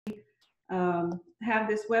have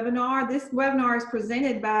this webinar. This webinar is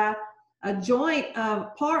presented by a joint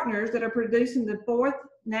of partners that are producing the 4th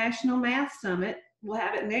National Math Summit. We'll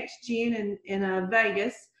have it next June in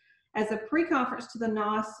Vegas as a pre-conference to the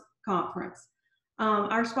NOS conference.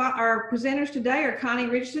 Our presenters today are Connie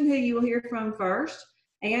Richardson, who you will hear from first,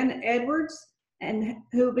 Ann Edwards, and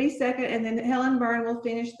who will be second, and then Helen Byrne will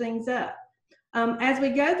finish things up. As we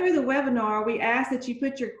go through the webinar, we ask that you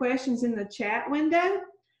put your questions in the chat window,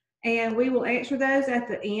 and we will answer those at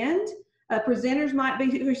the end. Presenters might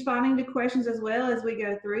be responding to questions as well as we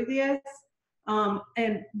go through this.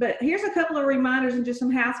 But here's a couple of reminders and just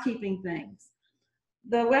some housekeeping things.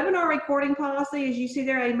 The webinar recording policy, as you see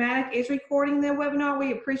there, AMATYC is recording the webinar.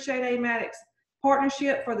 We appreciate AMATYC's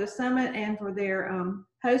partnership for the summit and for their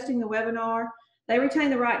hosting the webinar. They retain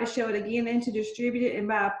the right to show it again and to distribute it, and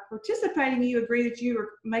by participating, you agree that you are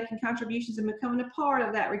making contributions and becoming a part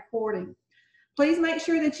of that recording. Please make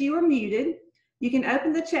sure that you are muted. You can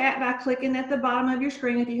open the chat by clicking at the bottom of your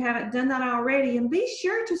screen if you haven't done that already, and be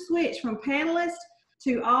sure to switch from panelist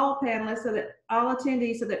to all panelists, so that all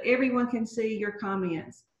attendees, so that everyone can see your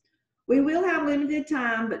comments. We will have limited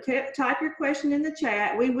time, but type your question in the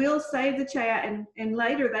chat. We will save the chat, and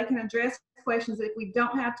later they can address questions if we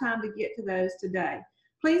don't have time to get to those today.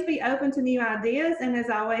 Please be open to new ideas, and as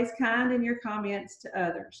always, kind in your comments to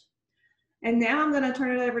others. And now I'm going to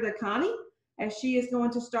turn it over to Connie, as she is going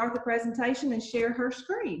to start the presentation and share her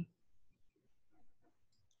screen.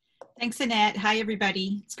 Thanks, Annette. Hi,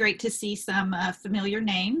 everybody. It's great to see some familiar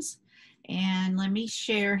names. And let me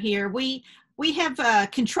share here. We have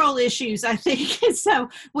control issues, I think. So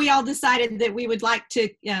we all decided that we would like to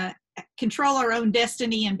control our own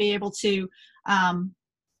destiny and be able to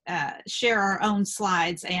share our own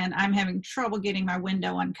slides. And I'm having trouble getting my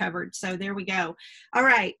window uncovered. So there we go. All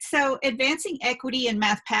right. So advancing equity in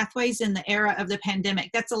math pathways in the era of the pandemic.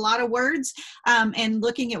 That's a lot of words. And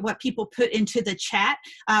looking at what people put into the chat,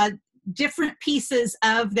 different pieces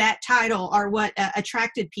of that title are what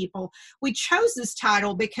attracted people. We chose this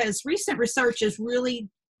title because recent research is really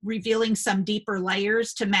revealing some deeper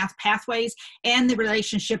layers to math pathways and the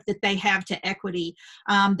relationship that they have to equity.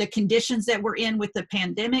 The conditions that we're in with the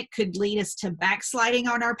pandemic could lead us to backsliding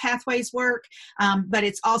on our pathways work, but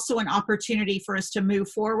it's also an opportunity for us to move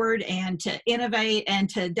forward and to innovate and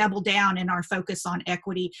to double down in our focus on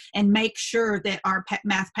equity and make sure that our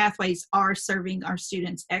math pathways are serving our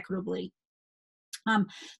students equitably.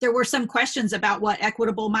 There were some questions about what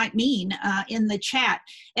equitable might mean in the chat.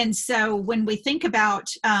 And so when we think about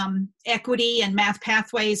equity and math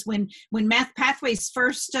pathways, when math pathways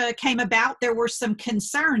first came about, there were some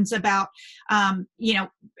concerns about,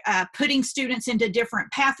 putting students into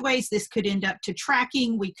different pathways. This could end up to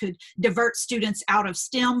tracking. We could divert students out of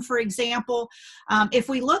STEM, for example. If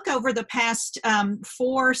we look over the past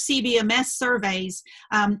 4 CBMS surveys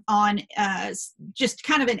on just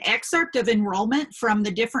kind of an excerpt of enrollment from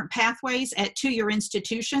the different pathways at 2-year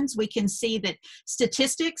institutions, we can see that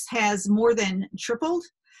statistics has more than tripled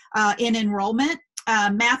in enrollment.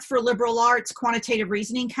 Math for liberal arts, quantitative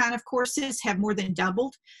reasoning kind of courses have more than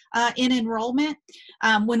doubled in enrollment.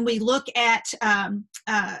 When we look at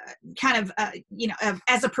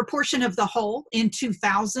as a proportion of the whole in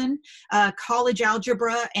 2000, college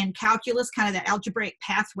algebra and calculus, kind of the algebraic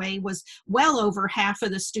pathway, was well over half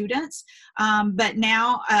of the students. But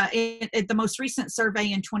now at the most recent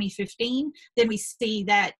survey in 2015, then we see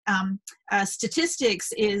that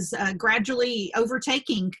statistics is gradually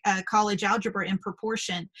overtaking college algebra in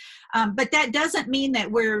proportion. But that doesn't mean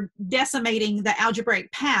that we're decimating the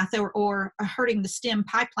algebraic path or hurting the STEM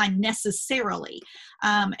pipeline necessarily.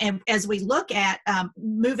 And as we look at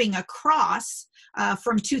moving across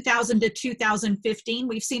from 2000 to 2015,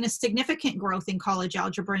 we've seen a significant growth in college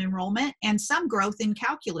algebra enrollment and some growth in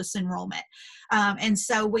calculus enrollment. And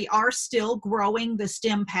so we are still growing the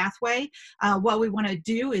STEM pathway. What we want to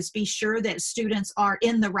do is be sure that students are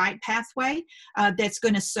in the right pathway that's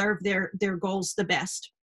going to serve their goals the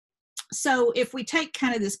best. So if we take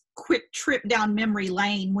kind of this quick trip down memory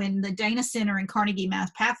lane, when the Dana Center and Carnegie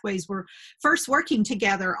Math Pathways were first working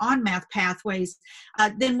together on math pathways,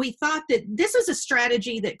 then we thought that this is a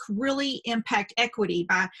strategy that could really impact equity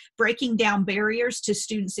by breaking down barriers to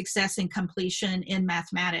student success and completion in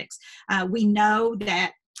mathematics. We know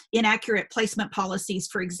that inaccurate placement policies,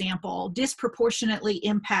 for example, disproportionately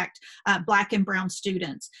impact Black and Brown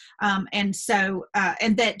students. And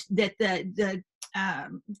that the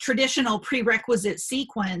traditional prerequisite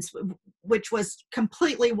sequence, which was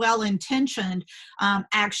completely well-intentioned,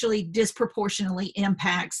 actually disproportionately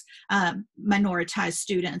impacts minoritized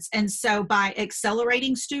students. And so by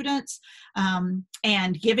accelerating students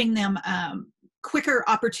and giving them quicker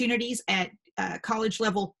opportunities at college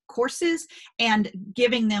level courses, and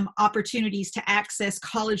giving them opportunities to access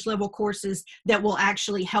college level courses that will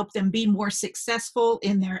actually help them be more successful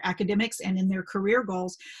in their academics and in their career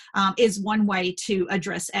goals is one way to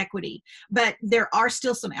address equity. But there are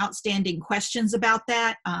still some outstanding questions about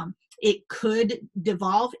that. It could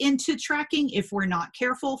devolve into tracking if we're not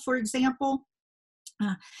careful, for example.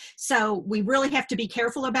 So we really have to be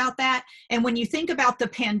careful about that. And when you think about the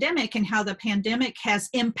pandemic and how the pandemic has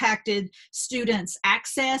impacted students'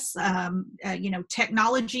 access,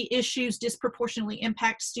 technology issues disproportionately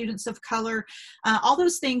impact students of color. All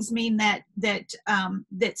those things mean that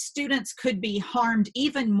students could be harmed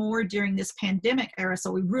even more during this pandemic era. So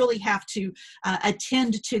we really have to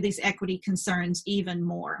attend to these equity concerns even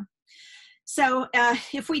more. So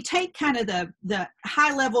if we take kind of the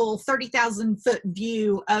high level 30,000 foot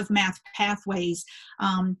view of math pathways,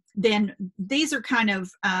 then these are kind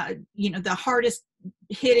of, the hardest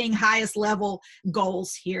hitting, highest level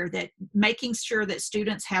goals here, that making sure that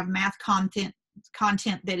students have math content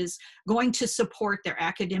that is going to support their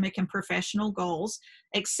academic and professional goals,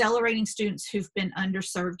 accelerating students who've been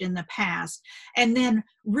underserved in the past, and then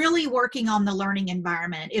really working on the learning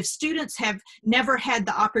environment. If students have never had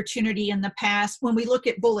the opportunity in the past, when we look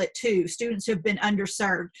at bullet 2, students who've been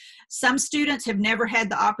underserved, some students have never had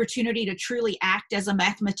the opportunity to truly act as a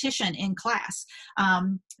mathematician in class.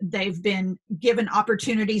 They've been given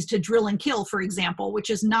opportunities to drill and kill, for example, which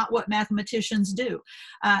is not what mathematicians do.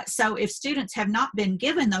 So if students have not been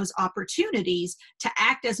given those opportunities to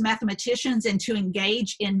act as mathematicians and to engage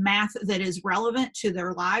in math that is relevant to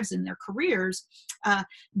their lives and their careers,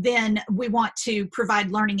 then we want to provide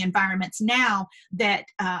learning environments now that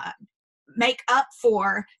make up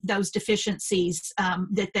for those deficiencies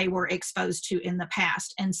that they were exposed to in the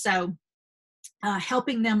past. And so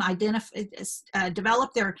helping them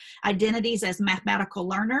develop their identities as mathematical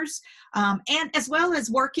learners, and as well as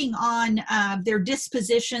working on their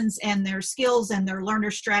dispositions and their skills and their learner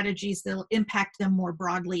strategies that will impact them more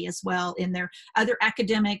broadly as well in their other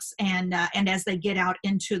academics and as they get out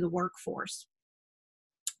into the workforce.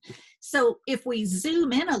 So if we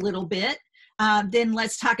zoom in a little bit, then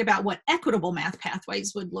let's talk about what equitable math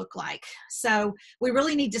pathways would look like. So we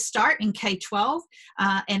really need to start in K-12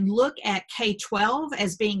 and look at K-12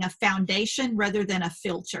 as being a foundation rather than a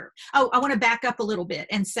filter. Oh, I want to back up a little bit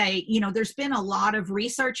and say, there's been a lot of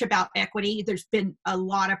research about equity. There's been a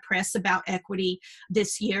lot of press about equity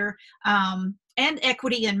this year. And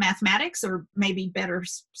equity in mathematics, or maybe better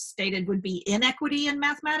stated would be inequity in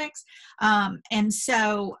mathematics. And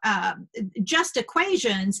so Just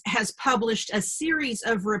Equations has published a series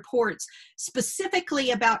of reports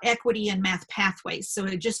specifically about equity in math pathways. So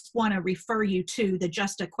I just want to refer you to the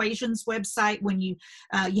Just Equations website when you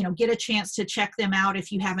get a chance to check them out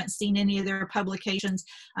if you haven't seen any of their publications,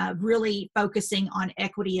 really focusing on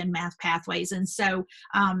equity in math pathways. And so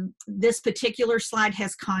this particular slide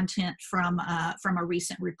has content from a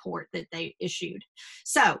recent report that they issued.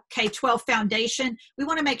 So K-12 foundation, we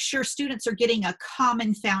want to make sure students are getting a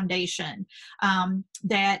common foundation,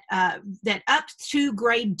 that up to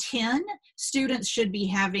grade 10, students should be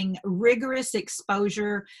having rigorous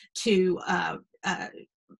exposure to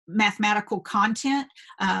mathematical content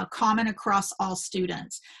common across all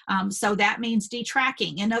students. So that means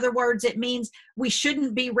detracking. In other words, it means we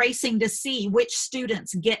shouldn't be racing to see which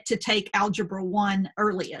students get to take Algebra 1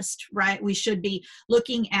 earliest, right? We should be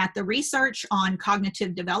looking at the research on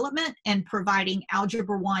cognitive development and providing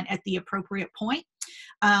Algebra 1 at the appropriate point.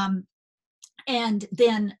 And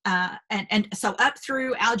then, so up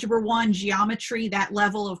through Algebra 1 geometry, that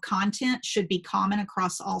level of content should be common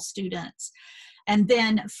across all students. And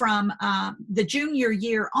then from the junior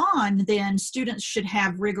year on, then students should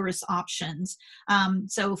have rigorous options.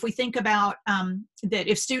 So if we think about that,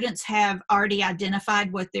 if students have already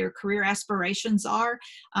identified what their career aspirations are,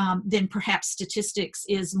 then perhaps statistics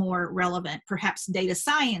is more relevant. Perhaps data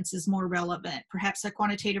science is more relevant. Perhaps a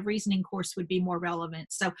quantitative reasoning course would be more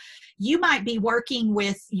relevant. So you might be working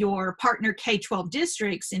with your partner K-12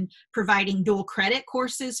 districts in providing dual credit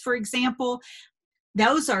courses, for example.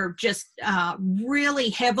 Those are just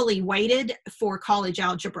really heavily weighted for college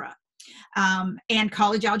algebra. And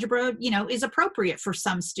college algebra, is appropriate for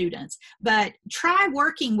some students. But try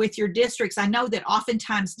working with your districts. I know that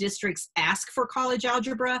oftentimes districts ask for college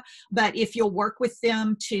algebra, but if you'll work with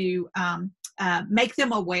them to make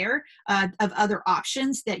them aware of other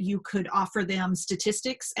options, that you could offer them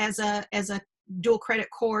statistics as a dual credit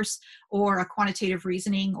course, or a quantitative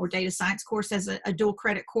reasoning or data science course as a dual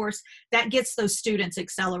credit course, that gets those students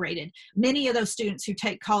accelerated. Many of those students who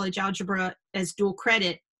take college algebra as dual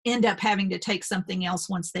credit end up having to take something else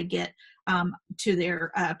once they get to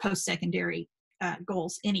their post-secondary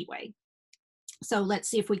goals anyway. So let's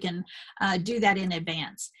see if we can do that in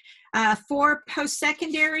advance. For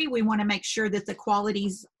post-secondary, we want to make sure that the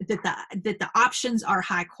qualities, that the options are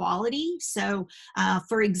high quality. So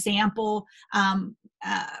for example,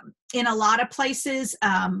 in a lot of places,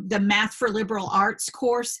 the Math for Liberal Arts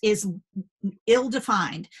course is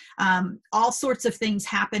ill-defined. All sorts of things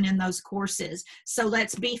happen in those courses. So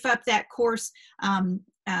let's beef up that course,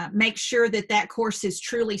 make sure that that course is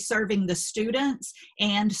truly serving the students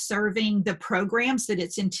and serving the programs that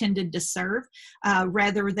it's intended to serve,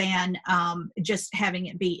 rather than just having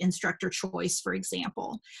it be instructor choice, for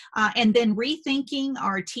example. And then rethinking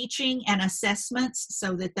our teaching and assessments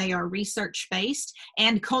so that they are research-based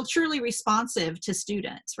and culturally responsive to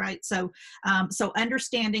students, right? So, so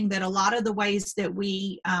understanding that a lot of the ways that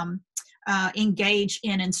we engage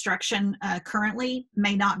in instruction currently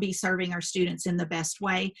may not be serving our students in the best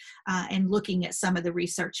way, and looking at some of the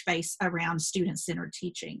research base around student-centered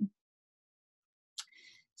teaching.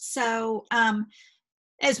 So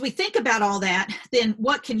as we think about all that, then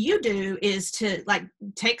what can you do is to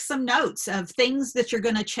take some notes of things that you're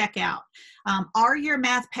going to check out. Are your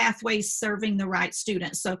math pathways serving the right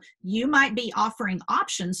students? So you might be offering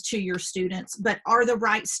options to your students, but are the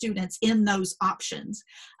right students in those options?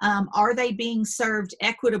 Are they being served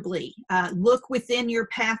equitably? Look within your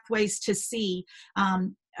pathways to see,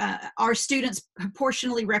 are students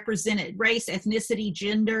proportionally represented? Race, ethnicity,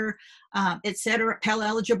 gender, etc., Pell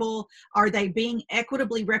eligible? Are they being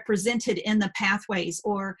equitably represented in the pathways,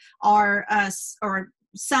 or are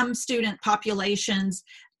some student populations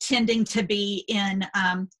tending to be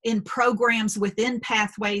in programs within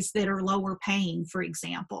pathways that are lower paying, for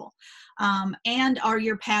example? And are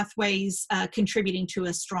your pathways contributing to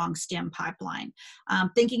a strong STEM pipeline?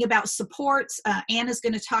 Thinking about supports, Anna's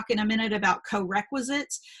going to talk in a minute about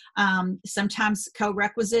co-requisites. Sometimes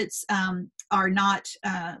co-requisites are not,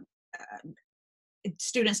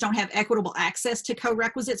 students don't have equitable access to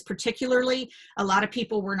co-requisites. Particularly, a lot of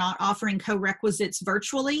people were not offering co-requisites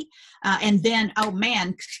virtually, and then, oh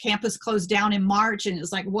man, campus closed down in March, and it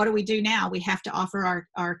was like, what do we do now? We have to offer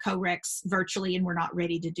our co-recs virtually, and we're not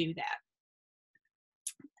ready to do that.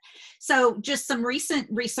 So just some recent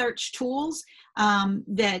research tools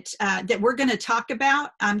that we're going to talk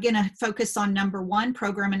about. I'm going to focus on number 1,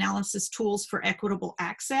 program analysis tools for equitable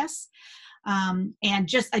access. And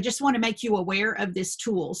I just want to make you aware of this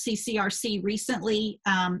tool. CCRC recently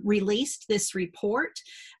released this report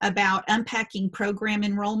about unpacking program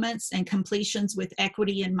enrollments and completions with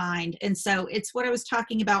equity in mind. And so it's what I was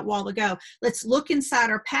talking about a while ago. Let's look inside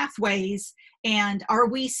our pathways, and are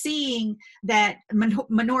we seeing that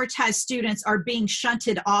minoritized students are being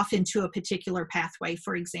shunted off into a particular pathway,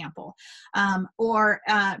 for example? Or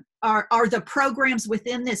are the programs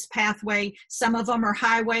within this pathway, some of them are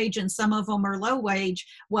high wage and some of them are low wage?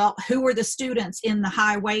 Well, who are the students in the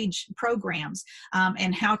high wage programs?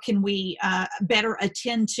 And how can we better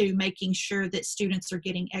attend to making sure that students are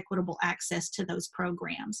getting equitable access to those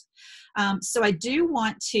programs? So I do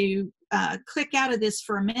want to click out of this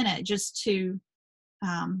for a minute just to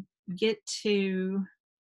get to,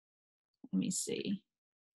 let me see.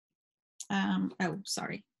 Oh,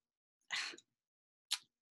 sorry.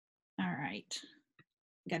 All right,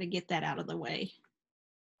 got to get that out of the way.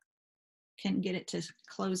 Can get it to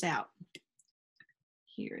close out.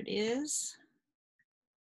 Here it is.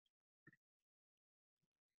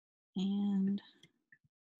 And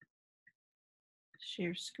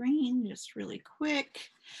share screen just really quick.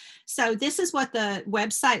 So this is what the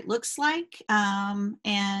website looks like.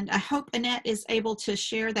 And I hope Annette is able to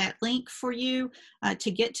share that link for you to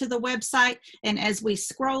get to the website. And as we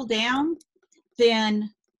scroll down,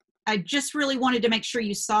 then I just really wanted to make sure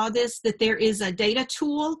you saw this, that there is a data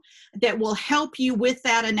tool that will help you with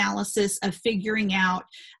that analysis of figuring out,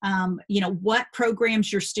 what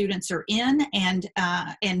programs your students are in,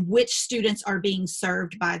 and which students are being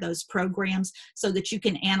served by those programs, so that you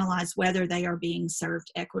can analyze whether they are being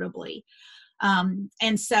served equitably.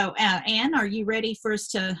 And so, Anne, are you ready for us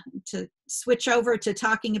to switch over to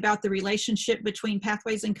talking about the relationship between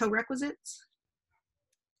pathways and co-requisites?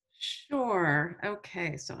 Sure.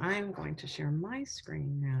 Okay, so I'm going to share my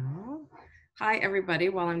screen now. Hi, everybody.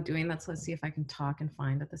 While I'm doing that, so let's see if I can talk and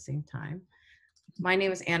find at the same time. My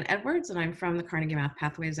name is Ann Edwards, and I'm from the Carnegie Math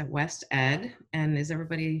Pathways at West Ed. And is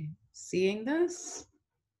everybody seeing this?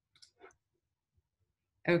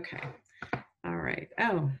 Okay. All right.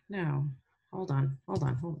 Oh, no. Hold on.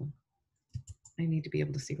 I need to be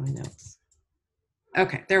able to see my notes.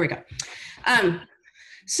 Okay, there we go.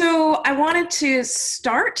 So I wanted to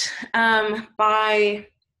start by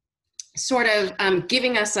sort of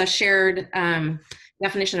giving us a shared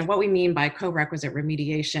definition of what we mean by co-requisite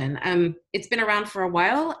remediation. It's been around for a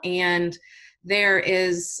while, and there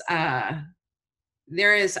is a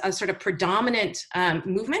sort of predominant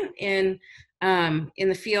movement in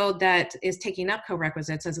the field that is taking up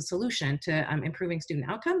co-requisites as a solution to improving student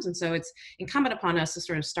outcomes. And so it's incumbent upon us to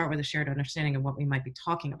sort of start with a shared understanding of what we might be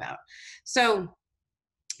talking about. So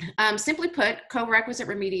simply put, co-requisite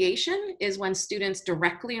remediation is when students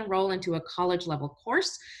directly enroll into a college level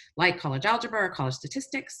course like college algebra or college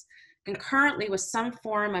statistics, concurrently with some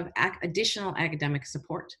form of additional academic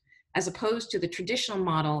support, as opposed to the traditional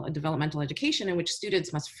model of developmental education in which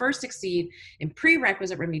students must first succeed in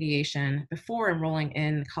prerequisite remediation before enrolling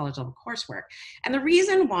in college level coursework. And the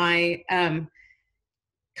reason why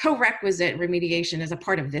co-requisite remediation is a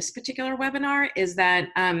part of this particular webinar is that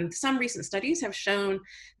some recent studies have shown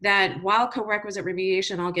that while co-requisite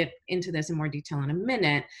remediation, I'll get into this in more detail in a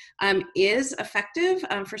minute, is effective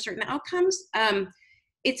for certain outcomes,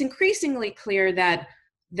 it's increasingly clear that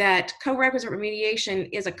co-requisite remediation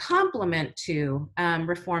is a complement to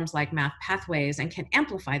reforms like math pathways and can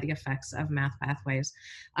amplify the effects of math pathways.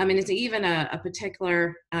 And it's even a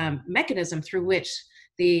particular mechanism through which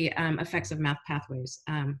the effects of math pathways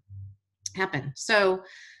happen. So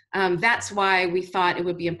that's why we thought it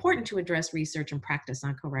would be important to address research and practice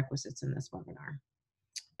on co-requisites in this webinar.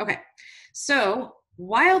 Okay, so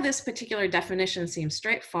while this particular definition seems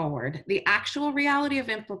straightforward, the actual reality of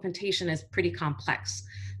implementation is pretty complex.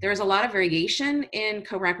 There is a lot of variation in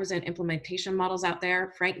co-requisite implementation models out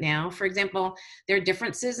there right now. For example, there are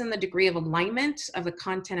differences in the degree of alignment of the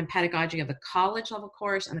content and pedagogy of the college level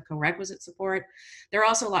course and the co-requisite support. There are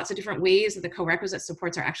also lots of different ways that the co-requisite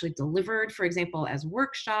supports are actually delivered, for example, as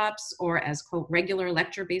workshops or as quote regular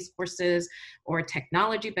lecture-based courses or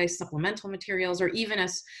technology-based supplemental materials, or even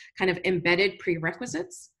as kind of embedded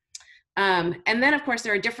prerequisites. And then, of course,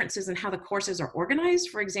 there are differences in how the courses are organized.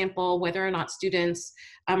 For example, whether or not students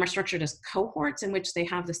are structured as cohorts in which they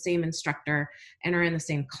have the same instructor and are in the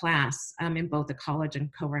same class in both the college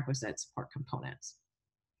and co-requisite support components.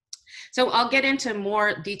 So I'll get into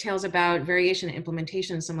more details about variation and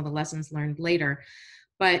implementation and some of the lessons learned later.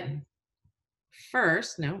 But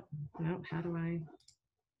first, no, how do I,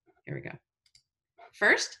 here we go.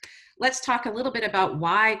 First, let's talk a little bit about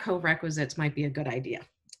why co-requisites might be a good idea.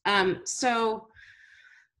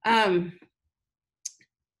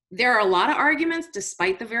 There are a lot of arguments,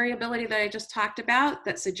 despite the variability that I just talked about,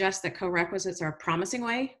 that suggest that co-requisites are a promising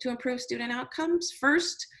way to improve student outcomes.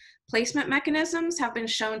 First, placement mechanisms have been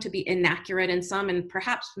shown to be inaccurate in some and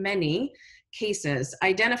perhaps many cases,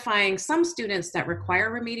 identifying some students that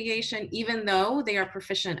require remediation even though they are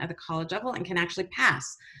proficient at the college level and can actually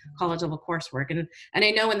pass college level coursework. And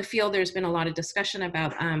I know in the field there's been a lot of discussion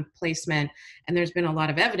about placement, and there's been a lot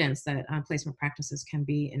of evidence that placement practices can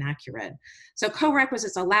be inaccurate. So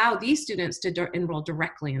co-requisites allow these students to enroll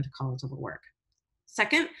directly into college level work.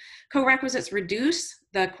 Second, co-requisites reduce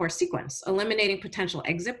the course sequence, eliminating potential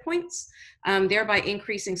exit points, thereby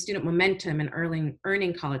increasing student momentum and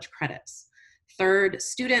earning college credits. Third,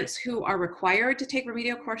 students who are required to take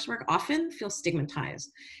remedial coursework often feel stigmatized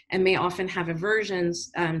and may often have aversions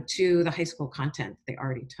to the high school content they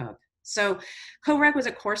already took. So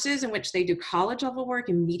co-requisite courses in which they do college level work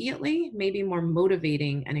immediately may be more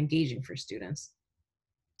motivating and engaging for students.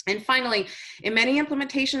 And finally, in many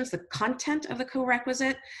implementations, the content of the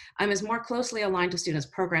co-requisite is more closely aligned to students'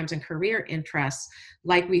 programs and career interests,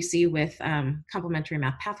 like we see with complementary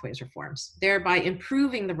math pathways reforms, thereby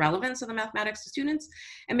improving the relevance of the mathematics to students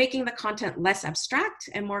and making the content less abstract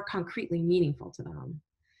and more concretely meaningful to them.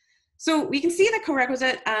 So we can see that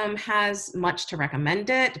co-requisite has much to recommend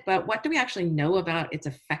it, but what do we actually know about its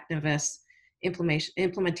effectiveness,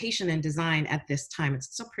 implementation, and design at this time?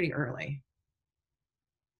 It's still pretty early.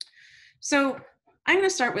 So I'm going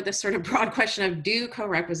to start with this sort of broad question of, do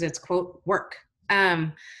co-requisites, quote, work?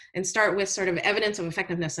 And start with sort of evidence of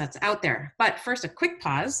effectiveness that's out there. But first, a quick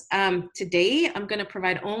pause. Today, I'm going to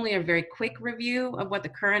provide only a very quick review of what the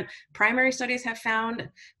current primary studies have found.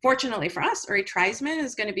 Fortunately for us, Uri Treisman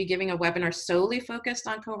is going to be giving a webinar solely focused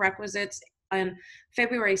on co-requisites on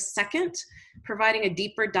February 2nd, providing a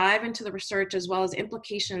deeper dive into the research as well as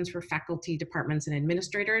implications for faculty, departments, and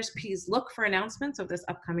administrators. Please look for announcements of this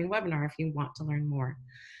upcoming webinar if you want to learn more.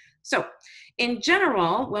 So in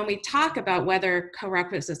general, when we talk about whether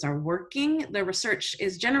co-requisites are working, the research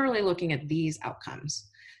is generally looking at these outcomes.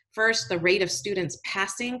 First, the rate of students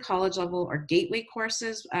passing college level or gateway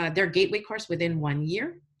courses, their gateway course within 1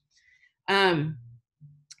 year.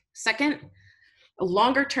 Second, a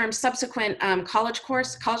longer term subsequent college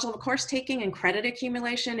level course taking and credit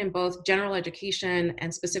accumulation in both general education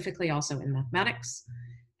and specifically also in mathematics.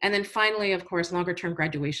 And then finally, of course, longer term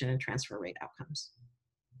graduation and transfer rate outcomes.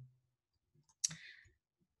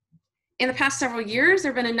 In the past several years,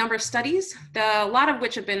 there have been a number of studies, a lot of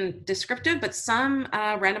which have been descriptive, but some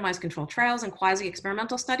randomized controlled trials and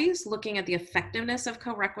quasi-experimental studies looking at the effectiveness of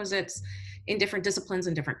co-requisites in different disciplines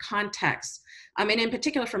and different contexts. And in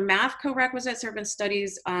particular for math co-requisites, there have been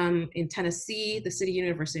studies in Tennessee, the City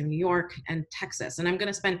University of New York, and Texas. And I'm going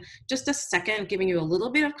to spend just a second giving you a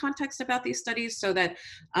little bit of context about these studies so that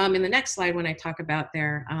in the next slide, when I talk about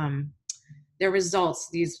their results,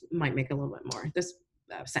 these might make a little bit more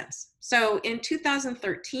sense. So in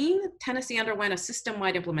 2013, Tennessee underwent a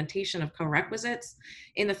system-wide implementation of co-requisites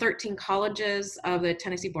in the 13 colleges of the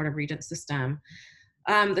Tennessee Board of Regents system.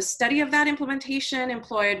 The study of that implementation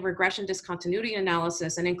employed regression discontinuity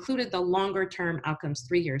analysis and included the longer-term outcomes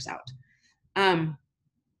 3 years out.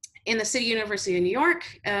 In the City University of New York,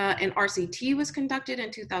 an RCT was conducted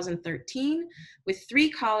in 2013 with 3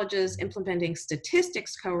 colleges implementing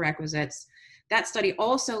statistics co-requisites. That study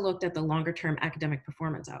also looked at the longer-term academic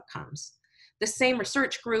performance outcomes. The same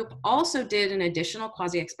research group also did an additional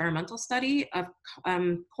quasi-experimental study of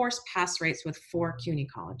course pass rates with 4 CUNY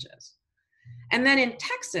colleges. And then in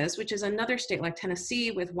Texas, which is another state like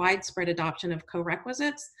Tennessee with widespread adoption of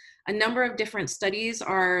co-requisites, a number of different studies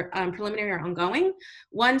are preliminary or ongoing.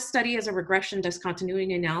 One study is a regression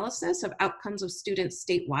discontinuity analysis of outcomes of students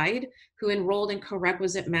statewide who enrolled in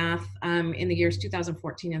co-requisite math in the years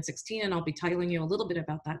 2014 and 16, and I'll be telling you a little bit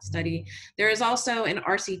about that study. There is also an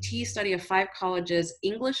RCT study of 5 colleges'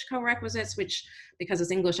 English co-requisites, which, because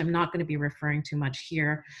it's English, I'm not going to be referring to much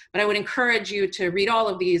here, but I would encourage you to read all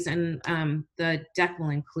of these, and the deck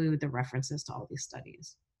will include the references to all these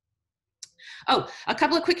studies. Oh, a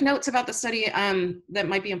couple of quick notes about the study that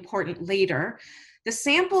might be important later. The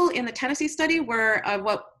sample in the Tennessee study were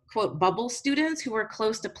what, quote, bubble students who were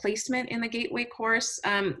close to placement in the gateway course.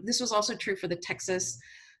 This was also true for the Texas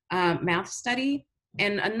math study.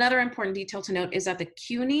 And another important detail to note is that the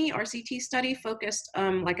CUNY RCT study focused,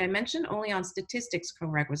 like I mentioned, only on statistics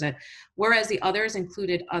co-requisite, whereas the others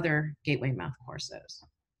included other gateway math courses.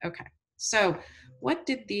 Okay, so what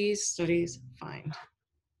did these studies find?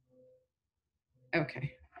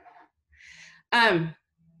 Okay.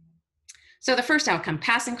 So the first outcome,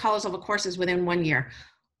 passing college level courses within 1 year.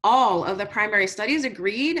 All of the primary studies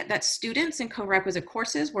agreed that students in co-requisite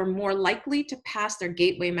courses were more likely to pass their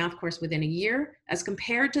gateway math course within a year as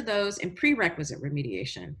compared to those in prerequisite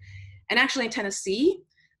remediation. And actually in Tennessee,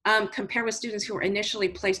 compared with students who were initially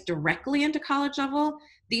placed directly into college level,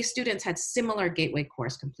 these students had similar gateway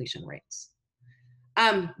course completion rates.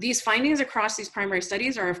 These findings across these primary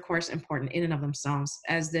studies are of course important in and of themselves,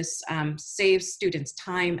 as this saves students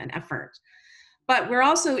time and effort. But we're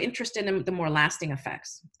also interested in the more lasting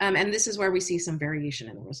effects. And this is where we see some variation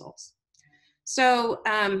in the results. So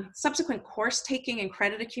subsequent course taking and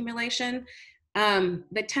credit accumulation,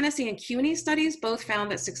 the Tennessee and CUNY studies both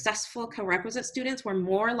found that successful co-requisite students were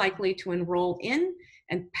more likely to enroll in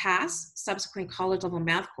and pass subsequent college level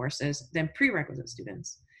math courses than prerequisite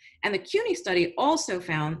students. And the CUNY study also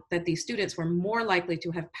found that these students were more likely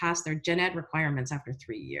to have passed their gen ed requirements after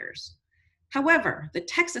 3 years. However, the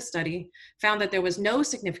Texas study found that there was no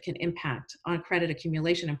significant impact on credit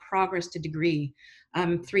accumulation and progress to degree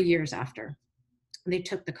 3 years after they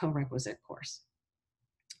took the co-requisite course.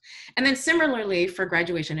 And then similarly for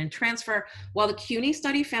graduation and transfer, while the CUNY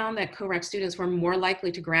study found that co-req students were more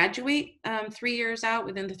likely to graduate 3 years out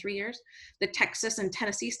within the 3 years, the Texas and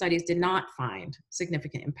Tennessee studies did not find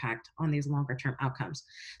significant impact on these longer term outcomes.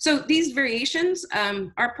 So these variations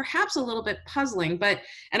are perhaps a little bit puzzling,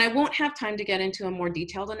 and I won't have time to get into a more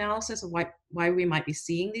detailed analysis of why we might be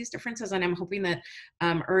seeing these differences, and I'm hoping that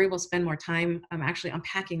Uri will spend more time actually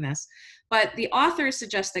unpacking this. But the authors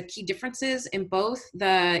suggest that key differences in both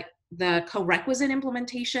the co-requisite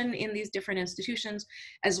implementation in these different institutions,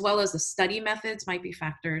 as well as the study methods might be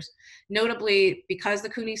factors. Notably, because the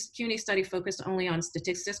CUNY study focused only on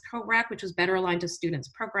statistics co-req, which was better aligned to students'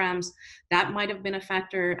 programs, that might have been a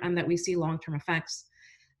factor that we see long-term effects.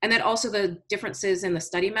 And that also the differences in the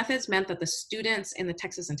study methods meant that the students in the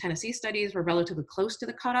Texas and Tennessee studies were relatively close to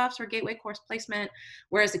the cutoffs for gateway course placement,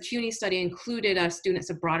 whereas the CUNY study included students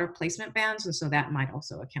of broader placement bands, and so that might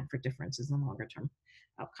also account for differences in longer term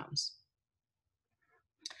outcomes.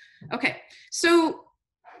 Okay, so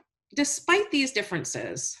despite these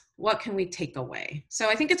differences, what can we take away? So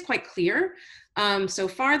I think it's quite clear so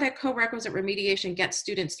far that co-requisite remediation gets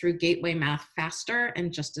students through gateway math faster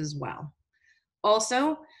and just as well.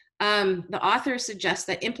 Also, The author suggests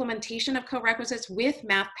that implementation of co-requisites with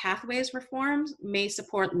math pathways reforms may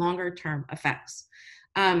support longer-term effects.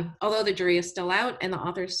 Although the jury is still out, and the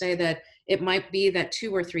authors say that it might be that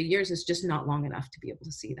 2 or 3 years is just not long enough to be able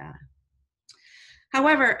to see that.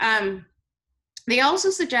 However, they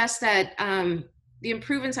also suggest that the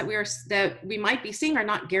improvements that we might be seeing are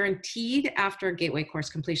not guaranteed after gateway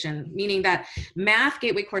course completion, meaning that math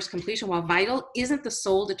gateway course completion, while vital, isn't the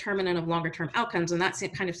sole determinant of longer term outcomes. And that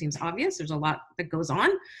kind of seems obvious. There's a lot that goes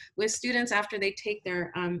on with students after they take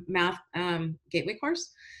their math gateway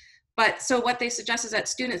course. But so what they suggest is that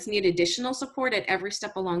students need additional support at every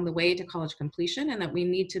step along the way to college completion, and that we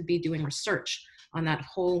need to be doing research on that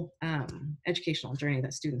whole educational journey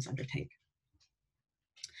that students undertake.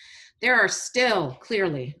 There are still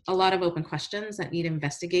clearly a lot of open questions that need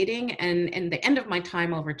investigating, and at the end of my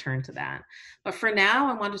time, I'll return to that. But for now,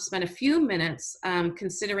 I want to spend a few minutes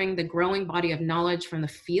considering the growing body of knowledge from the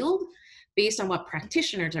field based on what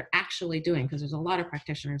practitioners are actually doing, because there's a lot of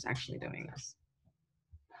practitioners actually doing this.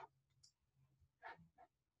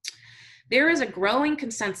 There is a growing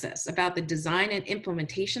consensus about the design and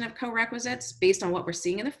implementation of co-requisites based on what we're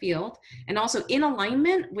seeing in the field, and also in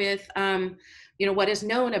alignment with what is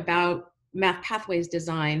known about math pathways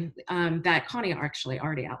design that Connie actually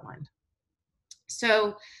already outlined.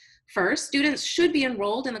 So first, students should be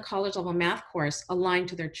enrolled in the college level math course aligned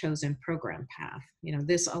to their chosen program path.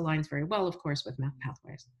 This aligns very well, of course, with math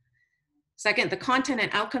pathways. Second, the content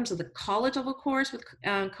and outcomes of the college level course with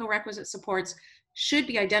co-requisite supports should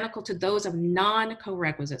be identical to those of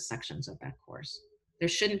non-co-requisite sections of that course. There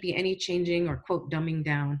shouldn't be any changing or, quote, dumbing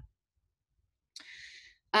down.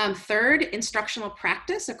 Third, instructional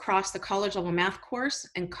practice across the college level math course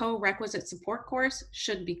and co-requisite support course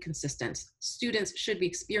should be consistent. Students should be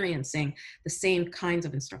experiencing the same kinds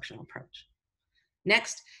of instructional approach.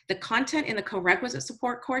 Next, the content in the co-requisite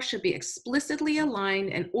support course should be explicitly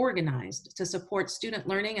aligned and organized to support student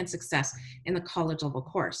learning and success in the college level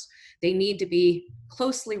course. They need to be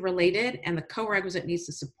closely related, and the co-requisite needs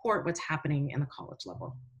to support what's happening in the college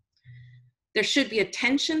level. There should be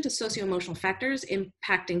attention to socio-emotional factors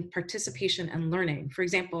impacting participation and learning. For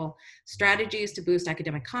example, strategies to boost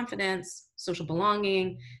academic confidence, social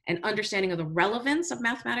belonging, and understanding of the relevance of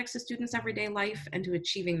mathematics to students' everyday life and to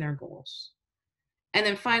achieving their goals. And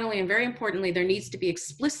then finally, and very importantly, there needs to be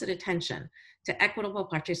explicit attention to equitable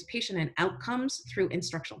participation and outcomes through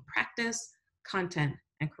instructional practice, content,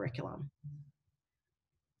 and curriculum.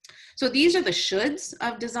 So these are the shoulds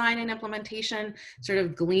of design and implementation, sort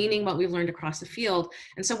of gleaning what we've learned across the field.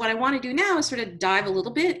 And so what I want to do now is sort of dive a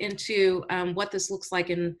little bit into what this looks like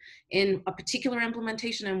in a particular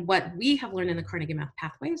implementation and what we have learned in the Carnegie Math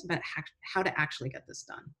Pathways about how to actually get this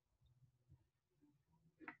done.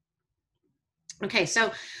 Okay,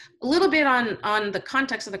 so a little bit on the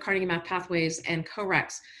context of the Carnegie Math Pathways and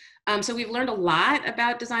co-recs. So we've learned a lot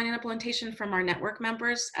about design and implementation from our network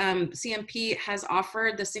members. CMP has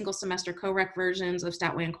offered the single semester co-rec versions of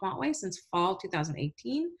StatWay and QuantWay since fall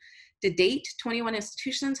 2018. To date, 21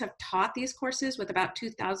 institutions have taught these courses with about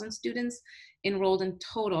 2,000 students enrolled in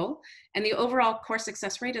total, and the overall course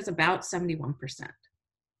success rate is about 71%.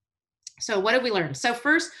 So what have we learned? So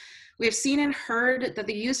first, we have seen and heard that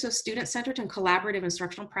the use of student-centered and collaborative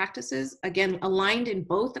instructional practices, again, aligned in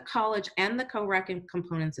both the college and the co-rec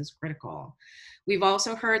components, is critical. We've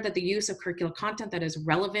also heard that the use of curricular content that is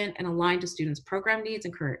relevant and aligned to students' program needs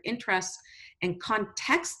and career interests and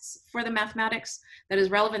contexts for the mathematics that is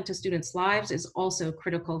relevant to students' lives is also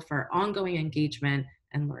critical for ongoing engagement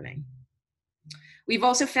and learning. We've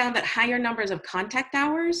also found that higher numbers of contact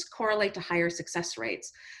hours correlate to higher success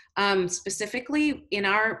rates. Specifically in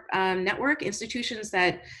our network, institutions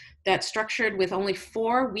that structured with only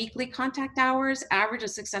 4 weekly contact hours average a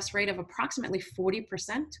success rate of approximately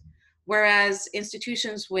 40%, whereas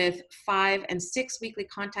institutions with 5 and 6 weekly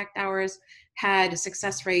contact hours had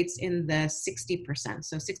success rates in the 60%.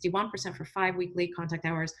 So 61% for 5 weekly contact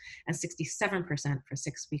hours and 67% for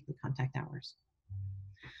 6 weekly contact hours.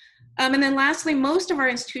 And then lastly, most of our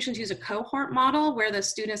institutions use a cohort model where the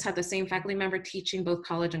students have the same faculty member teaching both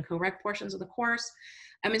college and co-rec portions of the course.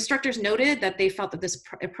 Instructors noted that they felt that this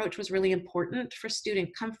approach was really important for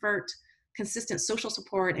student comfort, consistent social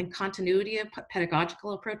support, and continuity of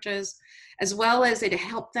pedagogical approaches, as well as it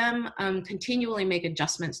helped them continually make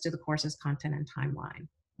adjustments to the course's content and timeline.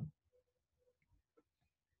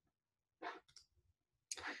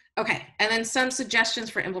 Okay, and then some suggestions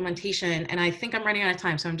for implementation, and I think I'm running out of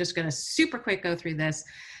time, so I'm just gonna super quick go through this.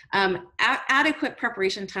 Adequate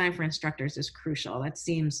preparation time for instructors is crucial. That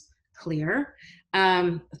seems clear.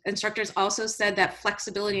 Instructors also said that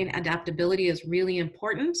flexibility and adaptability is really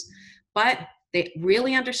important, but They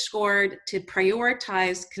really underscored to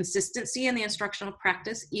prioritize consistency in the instructional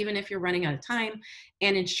practice, even if you're running out of time,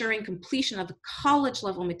 and ensuring completion of the college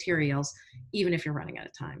level materials, even if you're running out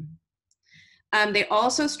of time. They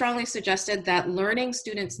also strongly suggested that learning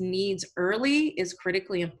students' needs early is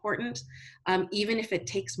critically important, even if it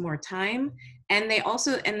takes more time. And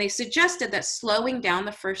they suggested that slowing down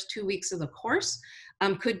the first 2 weeks of the course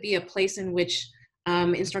could be a place in which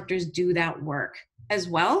instructors do that work. As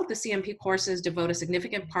well, the CMP courses devote a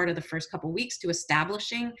significant part of the first couple weeks to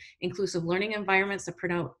establishing inclusive learning environments that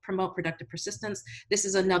promote productive persistence. This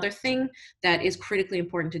is another thing that is critically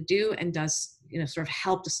important to do and does, sort of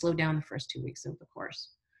help to slow down the first 2 weeks of the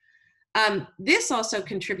course. This also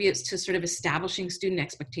contributes to sort of establishing student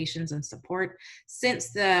expectations and support.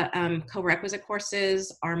 Since the co-requisite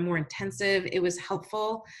courses are more intensive, it was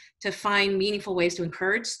helpful to find meaningful ways to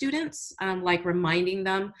encourage students, like reminding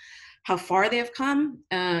them how far they have come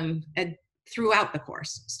throughout the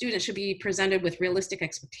course. Students should be presented with realistic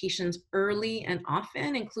expectations early and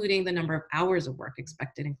often, including the number of hours of work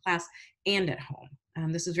expected in class and at home.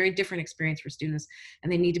 This is a very different experience for students,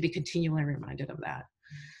 and they need to be continually reminded of that.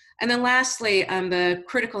 And then lastly, the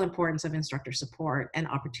critical importance of instructor support and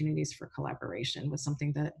opportunities for collaboration was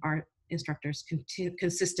something that our instructors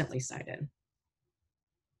consistently cited.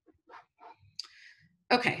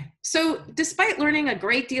 Okay, so despite learning a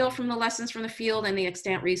great deal from the lessons from the field and the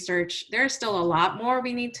extant research, there's still a lot more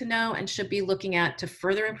we need to know and should be looking at to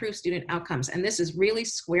further improve student outcomes. And this is really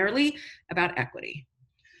squarely about equity.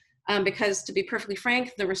 Because to be perfectly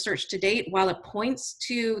frank, the research to date, while it points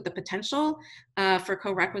to the potential for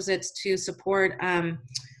co-requisites to support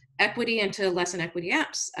equity and to lessen equity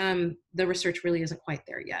gaps, the research really isn't quite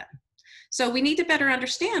there yet. So we need to better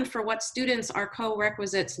understand for what students are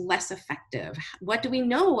co-requisites less effective. What do we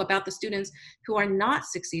know about the students who are not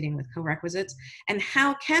succeeding with co-requisites, and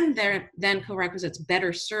how can then co-requisites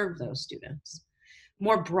better serve those students?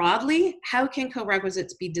 More broadly, how can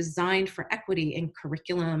co-requisites be designed for equity in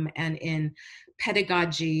curriculum and in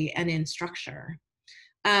pedagogy and in structure?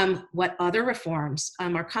 What other reforms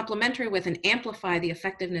are complementary with and amplify the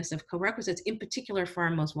effectiveness of co-requisites, in particular for our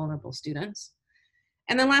most vulnerable students?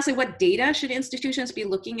 And then lastly, what data should institutions be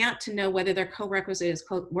looking at to know whether their co-requisite is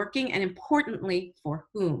working, and importantly, for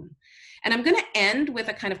whom? And I'm going to end with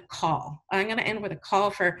a kind of call. I'm going to end with a call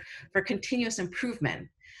for continuous improvement.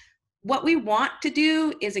 What we want to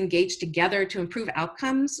do is engage together to improve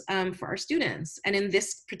outcomes for our students. And in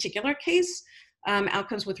this particular case,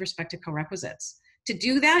 outcomes with respect to co-requisites. To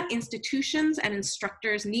do that, institutions and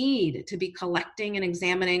instructors need to be collecting and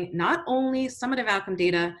examining not only summative outcome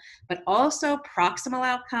data, but also proximal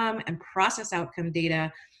outcome and process outcome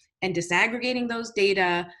data, and disaggregating those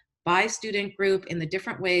data by student group in the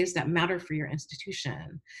different ways that matter for your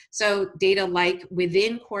institution. So data like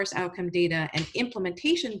within course outcome data and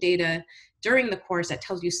implementation data during the course that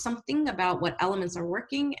tells you something about what elements are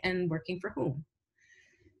working and working for whom.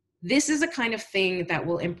 This is a kind of thing that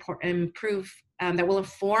will that will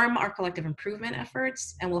inform our collective improvement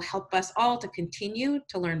efforts and will help us all to continue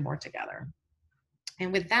to learn more together.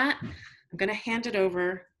 And with that, I'm going to hand it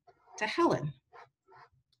over to Helen.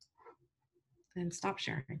 And stop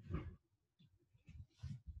sharing.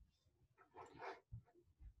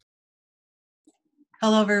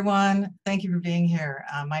 Hello, everyone. Thank you for being here.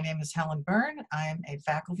 My name is Helen Byrne. I'm a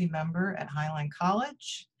faculty member at Highline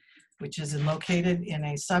College, which is located in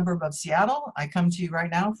a suburb of Seattle. I come to you right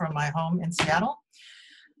now from my home in Seattle.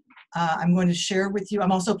 I'm going to share with you,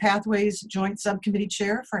 I'm also Pathways Joint Subcommittee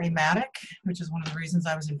Chair for AMATYC, which is one of the reasons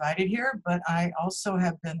I was invited here, but I also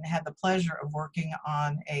have had the pleasure of working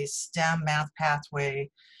on a STEM Math Pathway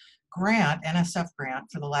grant, NSF grant,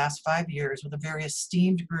 for the last 5 years with a very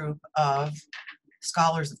esteemed group of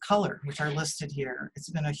scholars of color, which are listed here. It's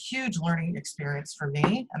been a huge learning experience for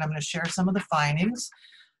me, and I'm going to share some of the findings.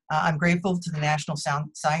 I'm grateful to the National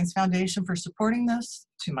Science Foundation for supporting this,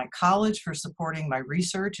 to my college for supporting my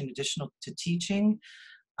research in addition to teaching,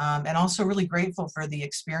 and also really grateful for the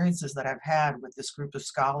experiences that I've had with this group of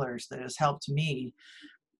scholars that has helped me,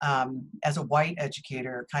 as a white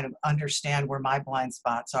educator, kind of understand where my blind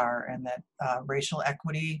spots are, and that racial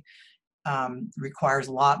equity requires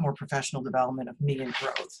a lot more professional development of me and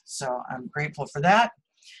growth. So I'm grateful for that,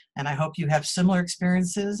 and I hope you have similar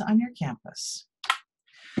experiences on your campus.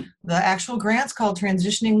 The actual grant's called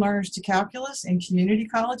Transitioning Learners to Calculus in Community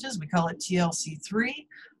Colleges. We call it TLC3.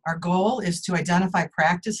 Our goal is to identify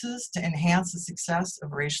practices to enhance the success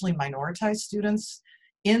of racially minoritized students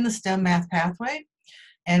in the STEM math pathway.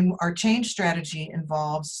 And our change strategy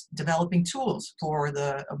involves developing tools for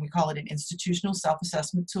we call it an institutional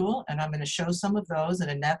self-assessment tool. And I'm going to show some of those, and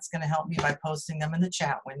Annette's going to help me by posting them in the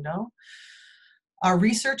chat window. Our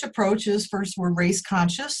research approach is, first, we're race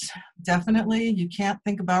conscious. Definitely, you can't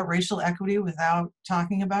think about racial equity without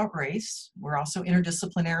talking about race. We're also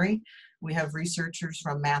interdisciplinary. We have researchers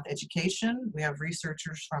from math education. We have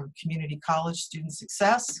researchers from community college student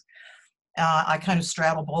success. I kind of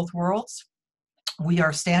straddle both worlds. We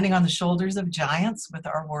are standing on the shoulders of giants with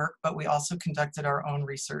our work, but we also conducted our own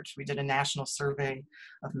research. We did a national survey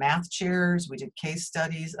of math chairs. We did case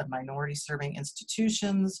studies of minority serving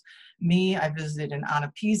institutions. I visited an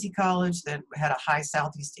AMATYC college that had a high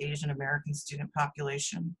Southeast Asian American student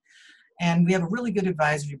population. And we have a really good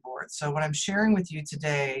advisory board. So what I'm sharing with you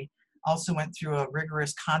today also went through a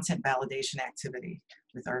rigorous content validation activity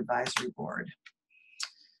with our advisory board.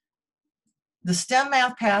 The STEM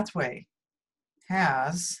math pathway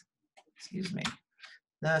has,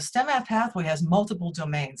 the STEM math pathway has multiple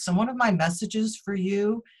domains. So one of my messages for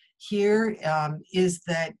you here is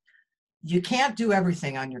that you can't do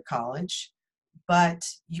everything on your college, but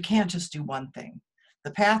you can't just do one thing.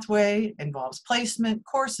 The pathway involves placement,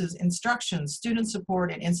 courses, instruction, student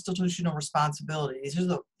support, and institutional responsibility.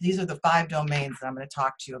 These are the 5 domains that I'm going to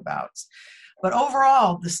talk to you about. But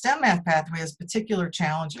overall, the STEM math pathway has particular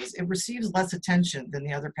challenges. It receives less attention than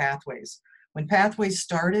the other pathways. When pathways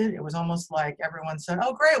started, it was almost like everyone said,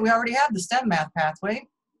 oh great, we already have the STEM math pathway.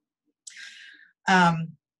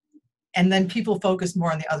 And then people focused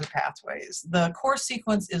more on the other pathways. The course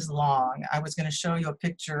sequence is long. I was going to show you a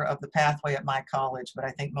picture of the pathway at my college, but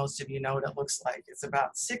I think most of you know what it looks like. It's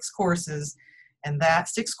about 6 courses, and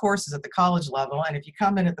that's 6 courses at the college level. And if you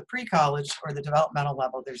come in at the pre-college or the developmental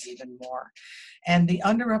level, there's even more. And the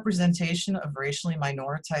underrepresentation of racially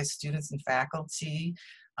minoritized students and faculty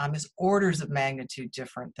is orders of magnitude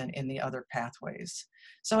different than in the other pathways.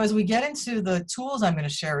 So as we get into the tools I'm going to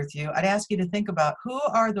share with you, I'd ask you to think about who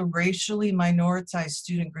are the racially minoritized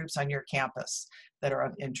student groups on your campus that are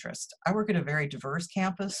of interest. I work at a very diverse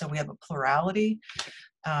campus, so we have a plurality,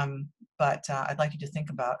 but I'd like you to think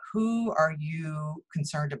about who are you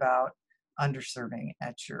concerned about underserving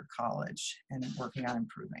at your college and working on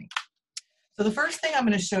improving. So the first thing I'm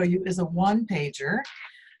going to show you is a 1-pager.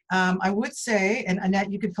 I would say, and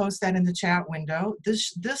Annette, you could post that in the chat window,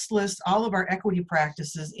 this lists all of our equity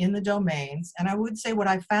practices in the domains. And I would say what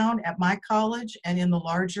I found at my college and in the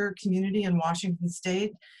larger community in Washington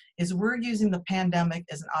State is we're using the pandemic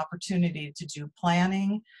as an opportunity to do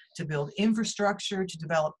planning, to build infrastructure, to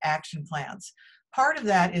develop action plans. Part of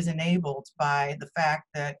that is enabled by the fact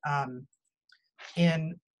that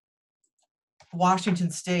in Washington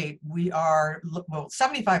State, we are, well,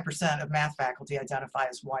 75% of math faculty identify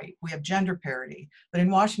as white. We have gender parity, but in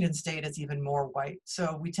Washington State, it's even more white.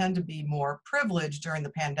 So we tend to be more privileged during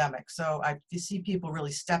the pandemic. So I see people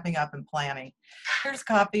really stepping up and planning. Here's a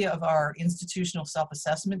copy of our institutional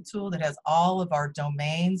self-assessment tool that has all of our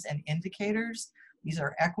domains and indicators. These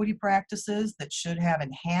are equity practices that should have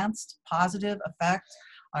enhanced positive effect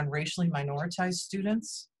on racially minoritized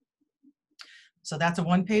students. So that's a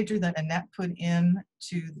 1-pager that Annette put in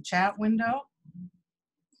to the chat window.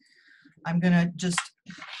 I'm going to just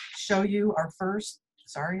show you our first,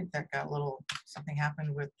 sorry, that got a little, something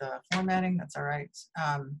happened with the formatting, that's all right.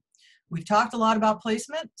 We've talked a lot about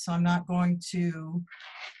placement, so I'm not going to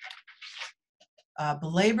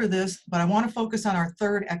belabor this, but I want to focus on our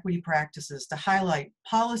 3rd equity practices to highlight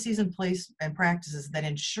policies in place and practices that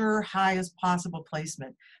ensure highest possible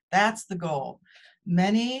placement. That's the goal.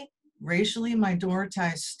 Many racially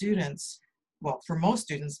minoritized students, well, for most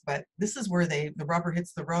students, but this is where the rubber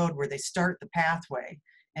hits the road, where they start the pathway.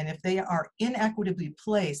 And if they are inequitably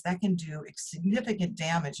placed, that can do significant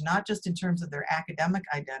damage, not just in terms of their academic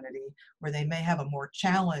identity, where they may have a more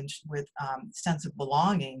challenged with sense of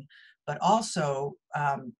belonging, but also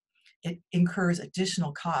it incurs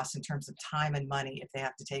additional costs in terms of time and money if they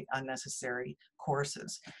have to take unnecessary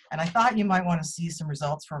courses. And I thought you might want to see some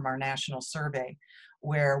results from our national survey,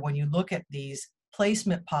 where when you look at these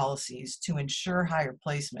placement policies to ensure higher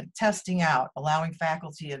placement, testing out, allowing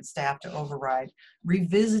faculty and staff to override,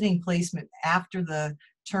 revisiting placement after the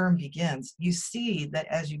term begins, you see that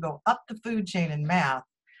as you go up the food chain in math,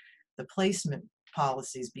 the placement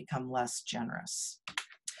policies become less generous.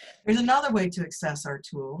 There's another way to access our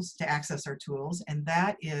tools, and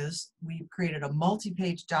that is we've created a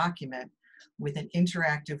multi-page document with an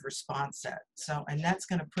interactive response set. So Annette's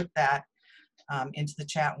going to put that into the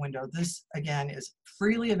chat window. This, again, is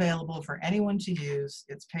freely available for anyone to use.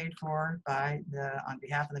 It's paid for by on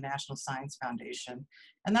behalf of the National Science Foundation.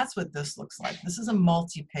 And that's what this looks like. This is a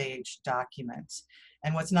multi-page document.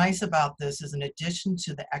 And what's nice about this is, in addition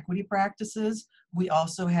to the equity practices, we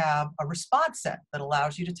also have a response set that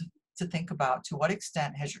allows you to think about to what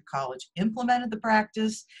extent has your college implemented the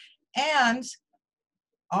practice, and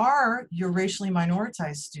Are your racially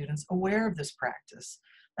minoritized students aware of this practice?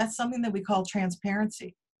 That's something that we call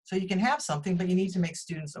transparency. So you can have something, but you need to make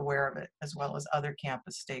students aware of it, as well as other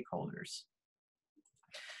campus stakeholders.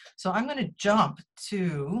 So I'm going to jump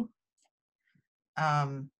to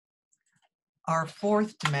our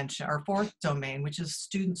fourth dimension, our fourth domain, which is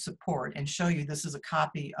student support, and show you this is a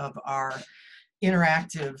copy of our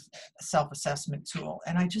interactive self-assessment tool.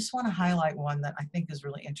 And I just want to highlight one that I think is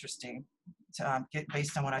really interesting to get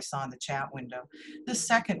based on what I saw in the chat window. The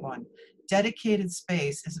second one, dedicated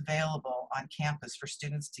space is available on campus for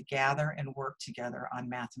students to gather and work together on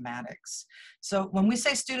mathematics. So when we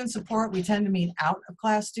say student support, we tend to mean out of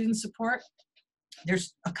class student support.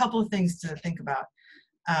 There's a couple of things to think about.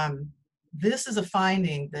 This is a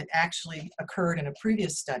finding that actually occurred in a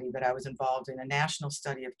previous study that I was involved in, a national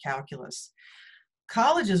study of calculus.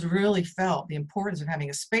 Colleges really felt the importance of having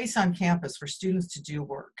a space on campus for students to do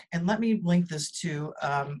work. And let me link this to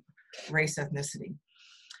race ethnicity.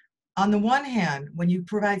 On the one hand, when you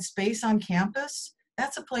provide space on campus,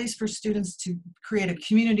 that's a place for students to create a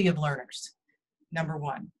community of learners, number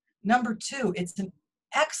one. Number two, it's an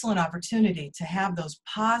excellent opportunity to have those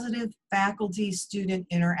positive faculty-student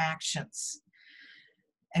interactions.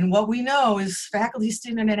 And what we know is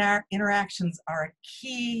faculty-student interactions are a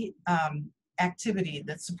key activity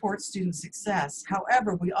that supports student success.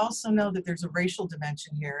 However, we also know that there's a racial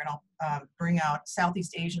dimension here, and I'll bring out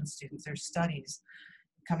Southeast Asian students. There's studies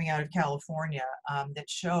coming out of California that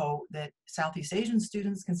show that Southeast Asian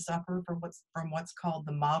students can suffer from what's called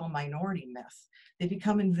the model minority myth. They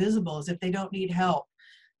become invisible as if they don't need help.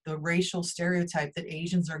 The racial stereotype that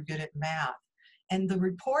Asians are good at math. And the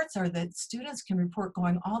reports are that students can report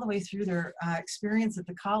going all the way through their experience at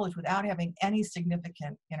the college without having any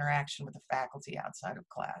significant interaction with the faculty outside of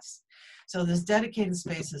class. So this dedicated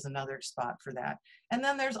space is another spot for that. And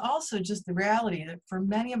then there's also just the reality that for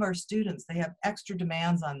many of our students, they have extra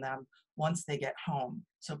demands on them once they get home.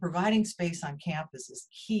 So providing space on campus is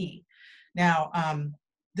key. Now,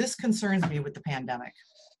 this concerns me with the pandemic,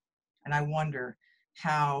 and I wonder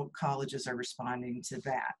how colleges are responding to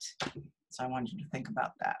that. So I wanted you to think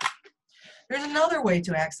about that. There's another way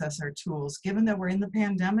to access our tools. Given that we're in the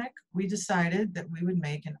pandemic, we decided that we would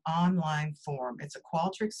make an online form. It's a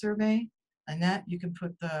Qualtrics survey. Annette, you can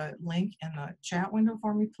put the link in the chat window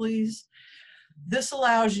for me, please. This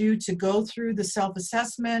allows you to go through the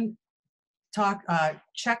self-assessment,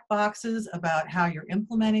 check boxes about how you're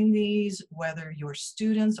implementing these, whether your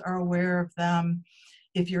students are aware of them.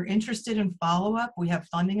 If you're interested in follow-up, we have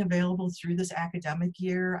funding available through this academic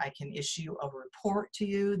year. I can issue a report to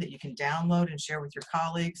you that you can download and share with your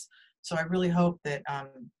colleagues. So I really hope that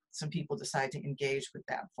some people decide to engage with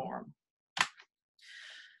that form.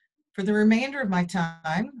 For the remainder of my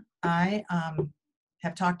time, I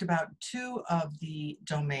have talked about two of the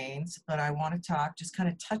domains, but I want to just kind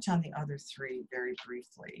of touch on the other three very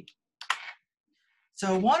briefly.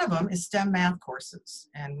 So one of them is STEM math courses,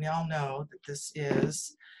 and we all know that this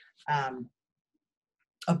is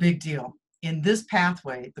a big deal. In this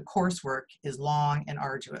pathway, the coursework is long and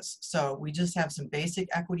arduous. So we just have some basic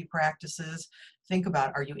equity practices. Think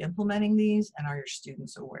about, are you implementing these, and are your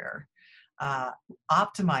students aware?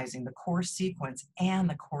 Optimizing the course sequence and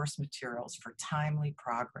the course materials for timely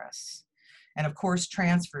progress. And of course,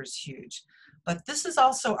 transfer is huge. But this is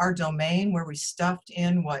also our domain where we stuffed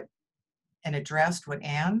in and addressed what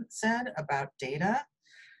Anne said about data.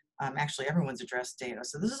 Actually, everyone's addressed data.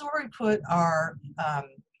 So this is where we put our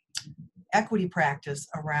equity practice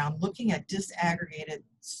around looking at disaggregated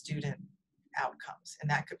student outcomes. And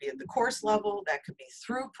that could be at the course level, that could be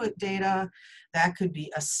throughput data, that could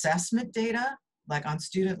be assessment data, like on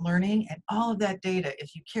student learning, and all of that data,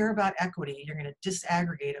 if you care about equity, you're going to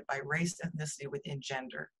disaggregate it by race, ethnicity within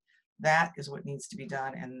gender. That is what needs to be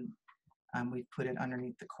done, and we've put it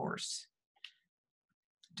underneath the course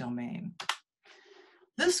domain.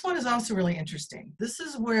 This one is also really interesting. This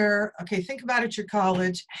is where, okay, think about at your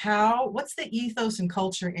college, what's the ethos and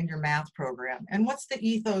culture in your math program? And what's the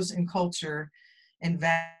ethos and culture and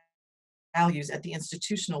values at the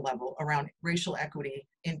institutional level around racial equity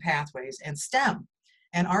in pathways and STEM?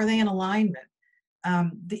 And are they in alignment?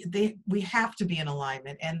 We have to be in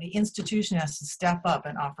alignment, and the institution has to step up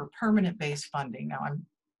and offer permanent-based funding. Now,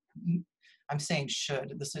 I'm saying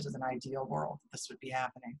should. This is an ideal world. This would be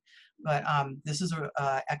happening. But this is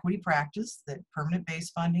a equity practice that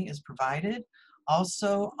permanent-based funding is provided.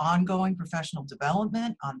 Also, ongoing professional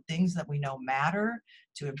development on things that we know matter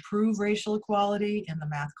to improve racial equality in the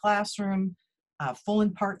math classroom. Full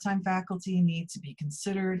and part-time faculty need to be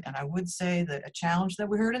considered. And I would say that a challenge that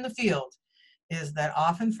we heard in the field is that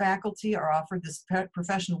often faculty are offered this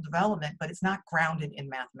professional development, but it's not grounded in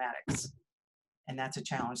mathematics. And that's a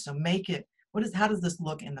challenge. So make it, how does this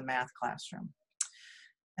look in the math classroom?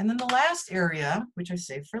 And then the last area, which I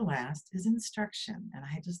saved for last, is instruction. And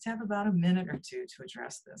I just have about a minute or two to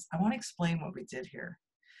address this. I want to explain what we did here.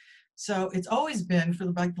 So it's always been, for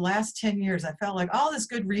like the last 10 years, I felt like all this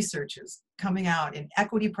good research is coming out in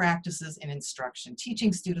equity practices in instruction,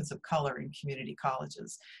 teaching students of color in community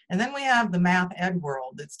colleges. And then we have the math ed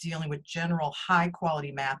world that's dealing with general high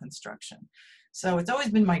quality math instruction. So it's always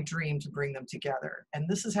been my dream to bring them together. And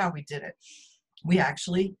this is how we did it. We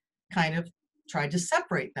actually kind of tried to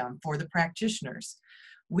separate them for the practitioners.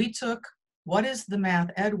 We took, what does the math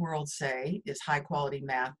ed world say is high quality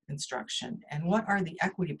math instruction, and what are the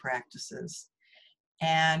equity practices?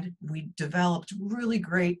 And we developed really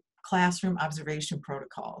great classroom observation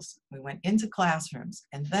protocols. We went into classrooms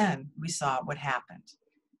and then we saw what happened.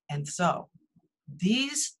 And so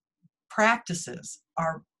these practices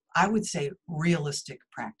are, I would say, realistic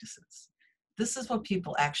practices. This is what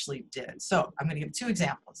people actually did. So I'm going to give two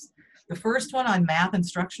examples. The first one on math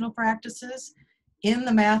instructional practices. In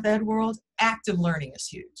the math ed world, active learning is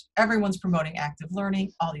huge. Everyone's promoting active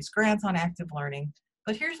learning, all these grants on active learning.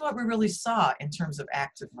 But here's what we really saw in terms of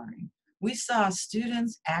active learning. We saw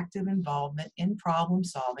students' active involvement in problem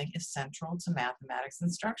solving is central to mathematics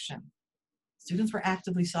instruction. Students were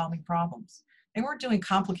actively solving problems. They weren't doing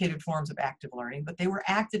complicated forms of active learning, but they were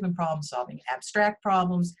active in problem solving, abstract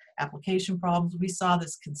problems, application problems. We saw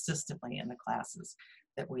this consistently in the classes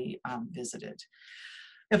that we visited.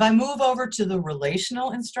 If I move over to the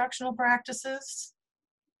relational instructional practices,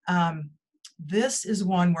 this is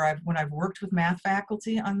one where when I've worked with math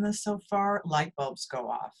faculty on this so far, light bulbs go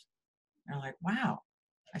off. They're like, wow,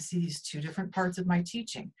 I see these two different parts of my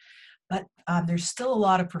teaching. But there's still a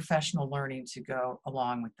lot of professional learning to go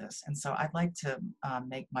along with this. And so I'd like to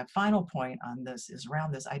make my final point on this is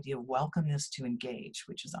around this idea of welcomeness to engage,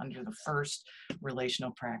 which is under the first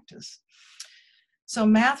relational practice. So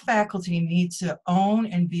math faculty need to own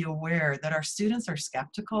and be aware that our students are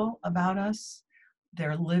skeptical about us.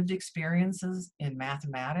 Their lived experiences in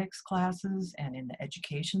mathematics classes and in the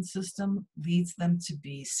education system leads them to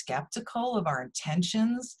be skeptical of our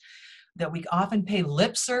intentions, that we often pay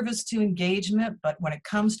lip service to engagement, but when it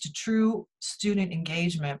comes to true student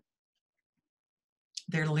engagement,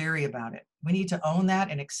 they're leery about it. We need to own that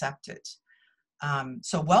and accept it.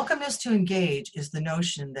 So welcomeness to engage is the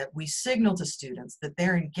notion that we signal to students that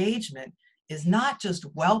their engagement is not just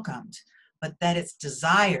welcomed, but that it's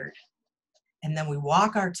desired. And then we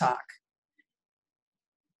walk our talk.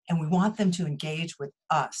 And we want them to engage with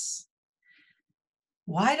us.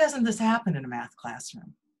 Why doesn't this happen in a math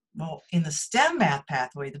classroom? Well, in the STEM math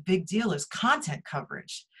pathway, the big deal is content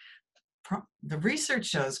coverage. The research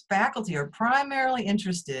shows faculty are primarily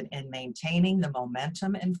interested in maintaining the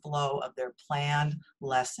momentum and flow of their planned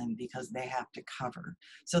lesson because they have to cover.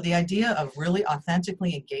 So the idea of really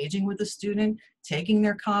authentically engaging with the student, taking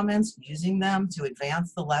their comments, using them to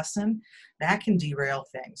advance the lesson, that can derail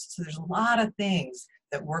things. So there's a lot of things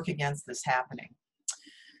that work against this happening.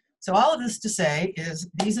 So all of this to say is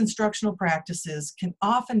these instructional practices can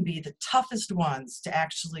often be the toughest ones to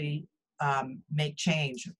actually make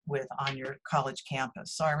change with on your college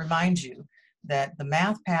campus. So I remind you that the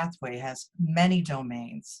math pathway has many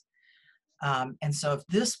domains. And so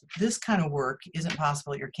if this kind of work isn't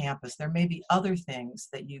possible at your campus, there may be other things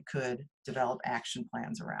that you could develop action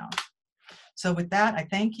plans around. So with that, I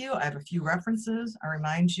thank you. I have a few references. I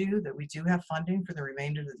remind you that we do have funding for the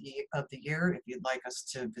remainder of the year if you'd like us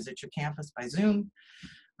to visit your campus by Zoom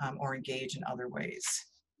or engage in other ways.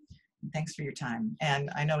 Thanks for your time. And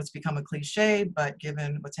I know it's become a cliche, but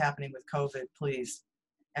given what's happening with COVID, please,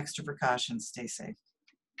 extra precautions, stay safe.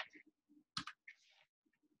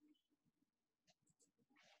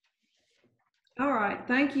 All right,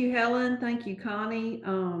 thank you, Helen. Thank you, Connie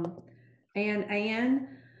and Ann.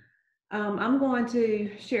 I'm going to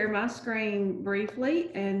share my screen briefly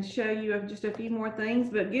and show you just a few more things,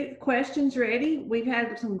 but get questions ready. We've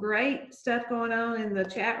had some great stuff going on in the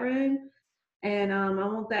chat room, and I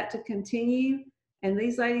want that to continue. And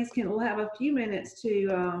these ladies will have a few minutes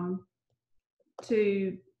to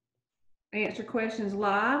answer questions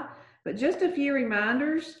live. But just a few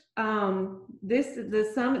reminders. This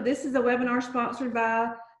is a webinar sponsored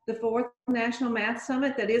by the 4th National Math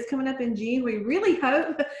Summit that is coming up in June. We really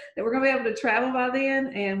hope that we're going to be able to travel by then,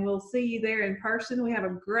 and we'll see you there in person. We have a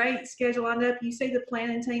great schedule lined up. You see the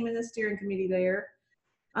planning team and the steering committee there.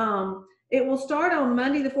 It will start on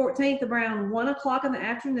Monday the 14th around 1 o'clock in the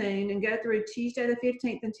afternoon and go through Tuesday the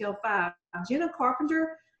 15th until 5. Jenna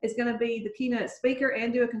Carpenter is going to be the keynote speaker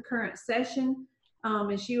and do a concurrent session.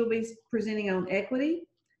 And she will be presenting on equity.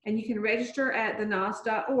 And you can register at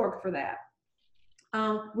thenos.org for that.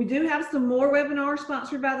 We do have some more webinars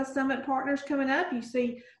sponsored by the Summit Partners coming up. You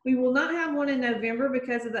see, we will not have one in November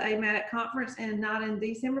because of the AMATYC conference and not in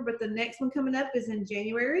December, but the next one coming up is in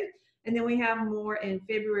January. And then we have more in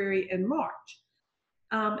February and March.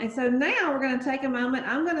 And so now we're going to take a moment.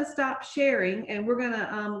 I'm going to stop sharing and we're going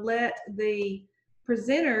to let the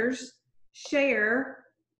presenters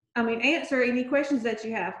answer any questions that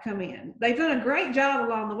you have come in. They've done a great job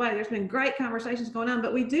along the way. There's been great conversations going on,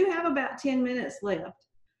 but we do have about 10 minutes left.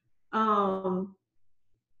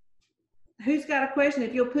 Who's got a question?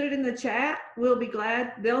 If you'll put it in the chat, we'll be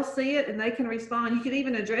glad. They'll see it and they can respond. You could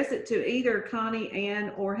even address it to either Connie,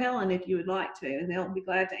 Ann, or Helen if you would like to, and they'll be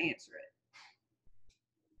glad to answer it.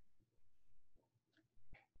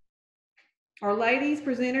 Or ladies,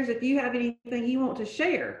 presenters, if you have anything you want to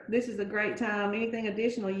share, this is a great time. Anything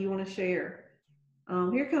additional you want to share?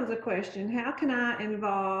 Here comes a question. How can I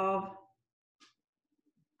involve,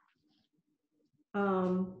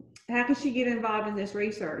 how can she get involved in this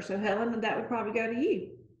research? So Helen, that would probably go to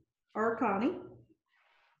you or Connie.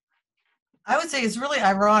 I would say it's really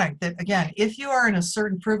ironic that, again, if you are in a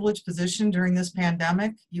certain privileged position during this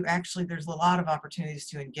pandemic, there's a lot of opportunities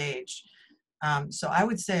to engage. So I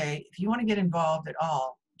would say if you want to get involved at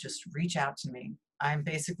all, just reach out to me. I'm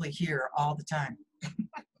basically here all the time,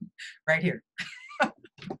 right here.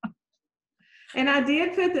 And I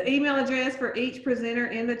did put the email address for each presenter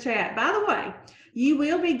in the chat. By the way, you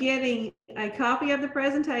will be getting a copy of the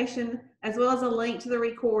presentation as well as a link to the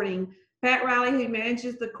recording. Pat Riley, who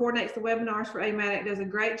coordinates the webinars for AMATYC, does a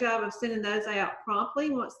great job of sending those out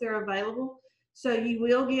promptly once they're available. So you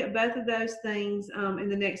will get both of those things in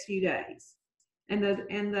the next few days. And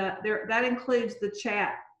that includes the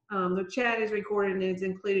chat. The chat is recorded and is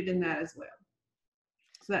included in that as well.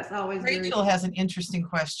 So that's always Rachel has an interesting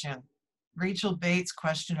question. Rachel Bates'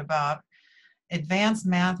 question about advanced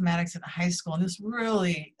mathematics in high school. And this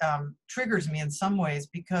really triggers me in some ways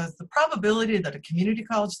because the probability that a community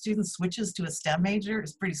college student switches to a STEM major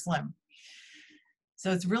is pretty slim.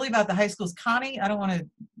 So it's really about the high schools. Connie, I don't want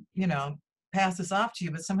to, pass this off to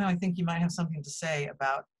you, but somehow I think you might have something to say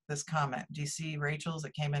about this comment. Do you see Rachel's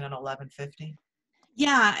that came in at 1150?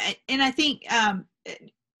 Yeah, and I think I'm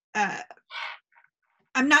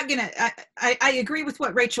not gonna. I agree with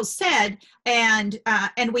what Rachel said, and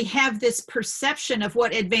we have this perception of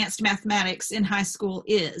what advanced mathematics in high school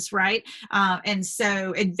is, right? And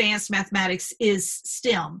so advanced mathematics is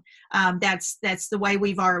STEM. That's the way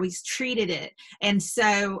we've always treated it. And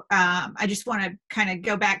so I just want to kind of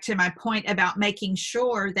go back to my point about making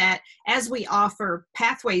sure that as we offer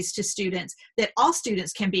pathways to students, that all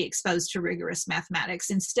students can be exposed to rigorous mathematics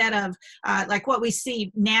instead of like what we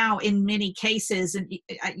see now in many cases. And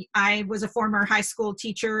I was a former high school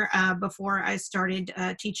teacher before I started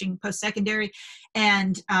teaching post-secondary,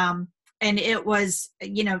 and it was,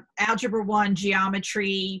 Algebra 1,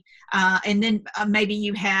 geometry, and then maybe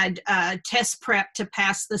you had test prep to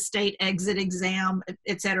pass the state exit exam,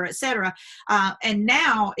 et cetera, et cetera. And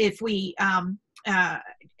now if we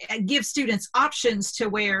give students options to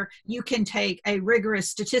where you can take a rigorous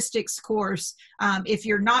statistics course if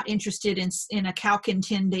you're not interested in a calc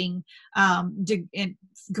intending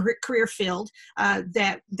career field,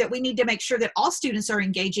 that we need to make sure that all students are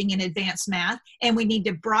engaging in advanced math, and we need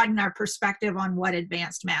to broaden our perspective on what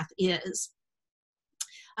advanced math is.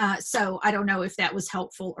 So I don't know if that was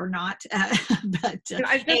helpful or not, but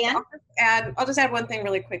I'll just add one thing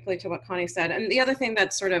really quickly to what Connie said. And the other thing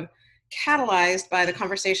that's sort of catalyzed by the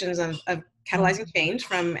conversations of catalyzing change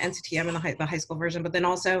from NCTM and the high school version, but then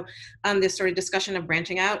also this sort of discussion of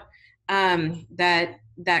branching out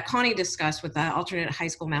that Connie discussed with the alternate high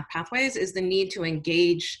school math pathways is the need to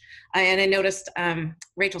engage. And I noticed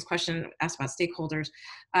Rachel's question asked about stakeholders,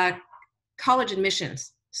 college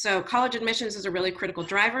admissions. So college admissions is a really critical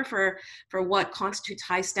driver for what constitutes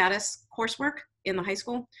high status coursework in the high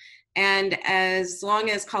school. And as long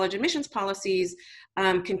as college admissions policies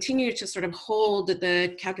continue to sort of hold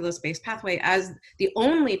the calculus-based pathway as the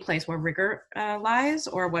only place where rigor lies,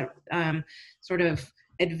 or what sort of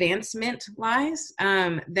advancement lies,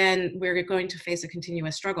 then we're going to face a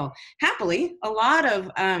continuous struggle. Happily, a lot of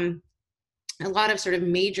sort of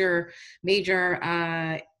major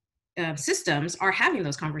systems are having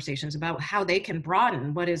those conversations about how they can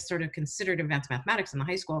broaden what is sort of considered advanced mathematics in the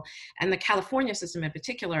high school. And the California system in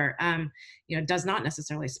particular, does not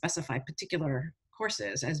necessarily specify particular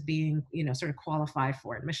courses as being, sort of qualified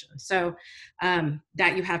for admission. So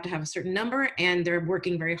that you have to have a certain number, and they're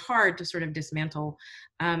working very hard to sort of dismantle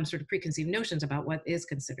sort of preconceived notions about what is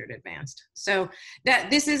considered advanced. So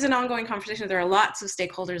that this is an ongoing conversation. There are lots of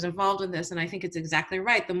stakeholders involved in this, and I think it's exactly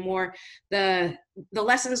right. The more the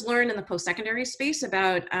lessons learned in the post-secondary space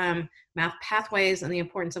about math pathways and the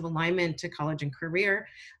importance of alignment to college and career,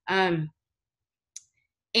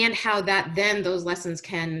 and how that then those lessons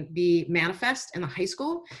can be manifest in the high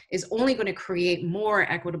school is only going to create more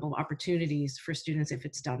equitable opportunities for students if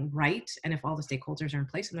it's done right, and if all the stakeholders are in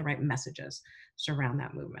place and the right messages surround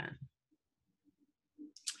that movement.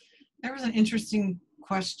 There was an interesting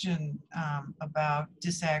question about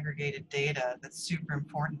disaggregated data. That's super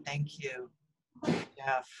important. Thank you,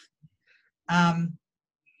 Jeff.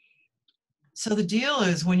 So the deal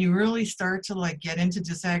is, when you really start to like get into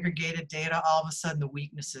disaggregated data, all of a sudden the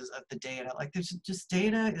weaknesses of the data, like there's just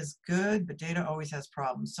data is good, but data always has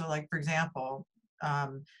problems. So like, for example,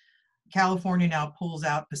 California now pulls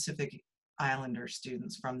out Pacific Islander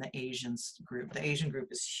students from the Asian group. The Asian group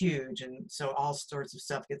is huge, and so all sorts of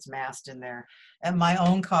stuff gets masked in there. At my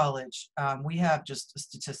own college, we have just a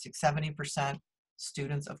statistic, 70%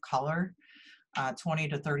 students of color, 20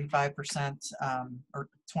 to 35%, or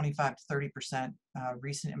 25 to 30%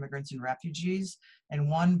 recent immigrants and refugees. And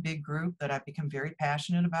one big group that I've become very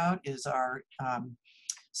passionate about is our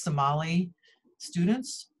Somali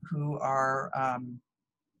students, who are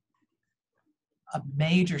a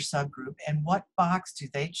major subgroup. And what box do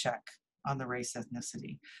they check on the race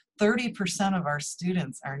ethnicity? 30% of our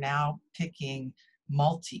students are now picking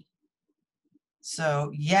multi.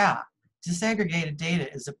 So yeah, disaggregated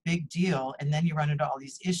data is a big deal, and then you run into all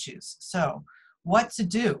these issues. So what to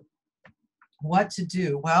do? What to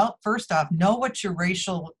do? Well, first off, know what your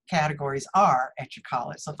racial categories are at your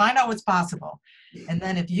college. So find out what's possible. And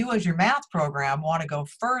then if you as your math program want to go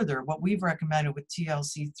further, what we've recommended with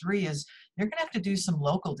TLC3 is you're going to have to do some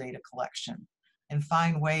local data collection and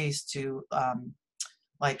find ways to,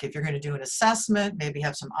 like if you're going to do an assessment, maybe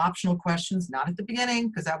have some optional questions, not at the beginning,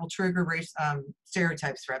 because that will trigger race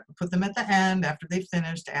stereotypes threat, but put them at the end after they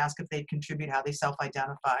finish to ask if they contribute, how they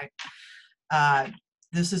self-identify.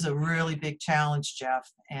 This is a really big challenge,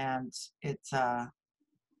 Jeff, and it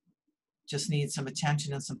just needs some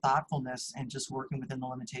attention and some thoughtfulness and just working within the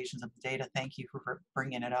limitations of the data. Thank you for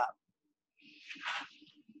bringing it up.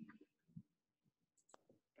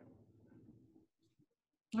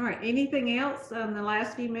 All right, anything else in the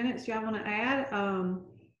last few minutes y'all want to add?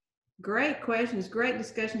 Great questions, great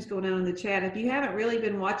discussions going on in the chat. If you haven't really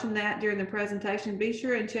been watching that during the presentation, be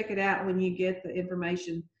sure and check it out when you get the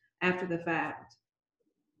information after the fact.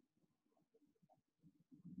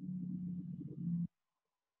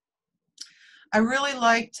 I really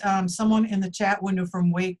liked someone in the chat window from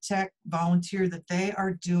Wake Tech volunteer that they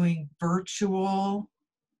are doing virtual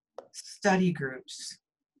study groups.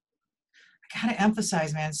 I gotta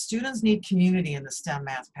emphasize, man, students need community in the STEM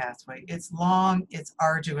math pathway. It's long, it's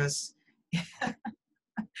arduous.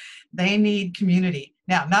 They need community.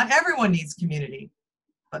 Now, not everyone needs community,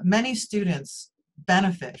 but many students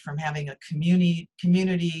benefit from having a community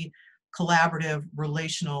collaborative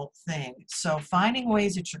relational thing. So finding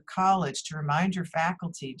ways at your college to remind your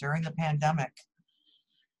faculty during the pandemic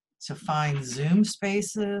to find Zoom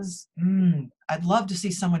spaces. I'd love to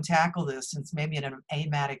see someone tackle this, since maybe in an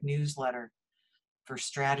AMATYC newsletter, for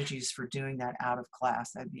strategies for doing that out of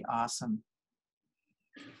class. That'd be awesome.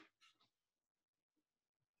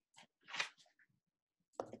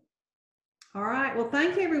 All right, well,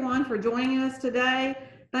 thank you everyone for joining us today.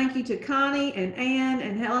 Thank you to Connie and Ann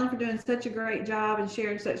and Helen for doing such a great job and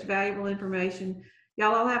sharing such valuable information.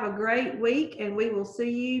 Y'all all have a great week, and we will see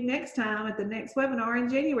you next time at the next webinar in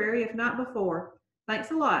January, if not before.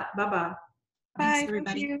 Thanks a lot. Bye-bye. Thanks,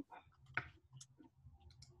 everybody. Thank you.